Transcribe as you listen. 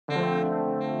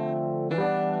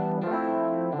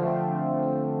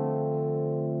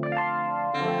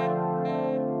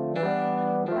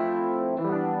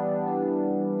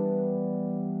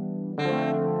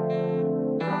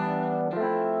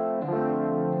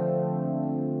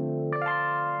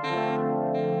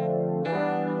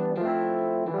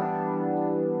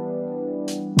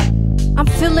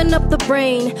filling up the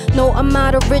brain. No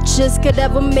amount of riches could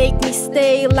ever make me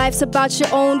stay. Life's about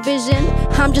your own vision.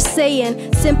 I'm just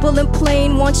saying, simple and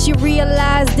plain. Once you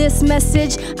realize this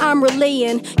message I'm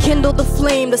relaying, kindle the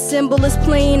flame, the symbol is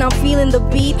plain. I'm feeling the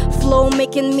beat, flow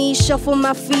making me shuffle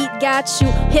my feet. Got you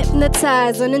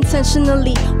hypnotized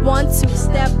unintentionally. Want to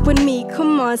step with me,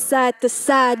 come on, side to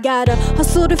side. Gotta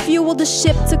hustle to fuel the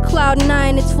ship to cloud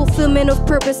 9. It's fulfillment of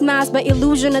purpose masked by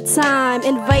illusion of time.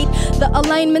 Invite the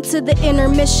alignment to the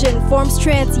intermission. Forms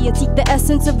transient, seek the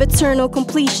essence of eternal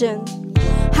completion.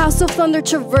 House of thunder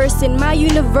traversing my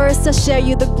universe, I share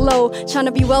you the glow.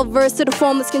 Tryna be well versed so the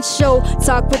formless can show.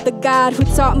 Talk with the God who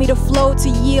taught me to flow, to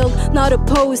yield, not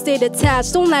oppose, stay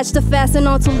detached. Don't latch to fasten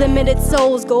onto limited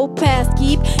souls. Go past,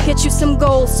 keep, get you some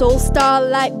goals. Soul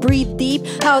starlight, breathe deep,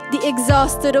 out the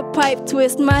exhaust to the pipe.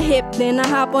 Twist my hip, then I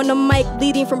hop on the mic,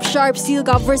 bleeding from sharp steel,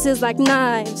 got verses like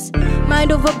knives.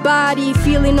 Mind over body,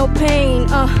 feeling no pain.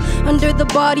 Under the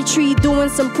body tree, doing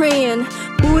some praying.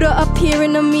 Buddha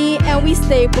appearing to me, and we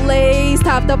stay blazed.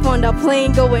 Hopped up on the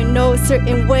plane, going no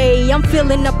certain way. I'm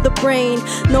filling up the brain.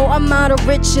 No amount of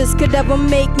riches could ever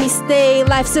make me stay.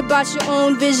 Life's about your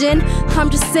own vision. I'm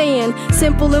just saying,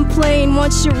 simple and plain.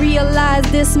 Once you realize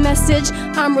this message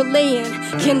I'm relaying,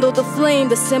 kindle the flame,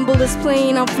 the symbol is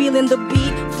plain. I'm feeling the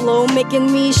beat, flow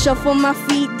making me shuffle my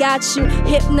feet. Got you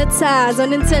hypnotized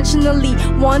unintentionally.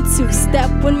 Want to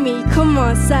step with me, come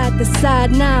on, side to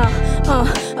side now.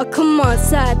 Come on,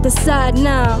 side to side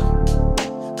now.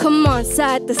 Come on,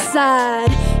 side to side.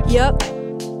 Yup.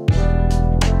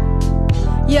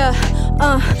 Yeah,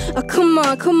 come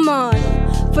on, come on.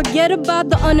 Forget about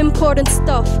the unimportant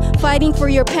stuff. Fighting for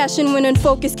your passion when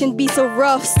unfocused can be so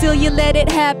rough. Still you let it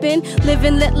happen. Live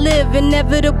and let live.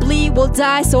 Inevitably will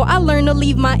die. So I learned to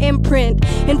leave my imprint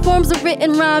in forms of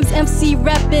written rhymes, MC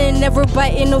rapping. Never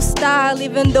biting no style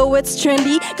even though it's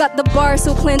trendy. Got the bar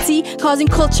so plenty, causing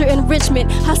culture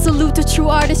enrichment. I salute to true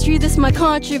artistry, this my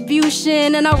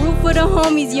contribution. And I root for the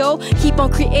homies, yo. Keep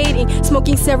on creating,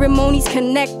 smoking ceremonies,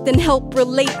 connect and help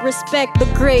relate. Respect the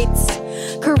greats,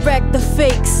 correct the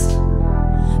fakes,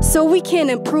 so we can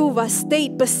improve our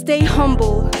state, but stay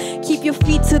humble. Keep your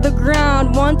feet to the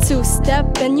ground. 1, 2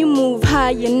 step and you move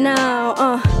higher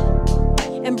now.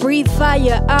 And breathe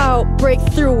fire out, break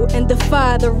through and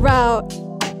defy the route.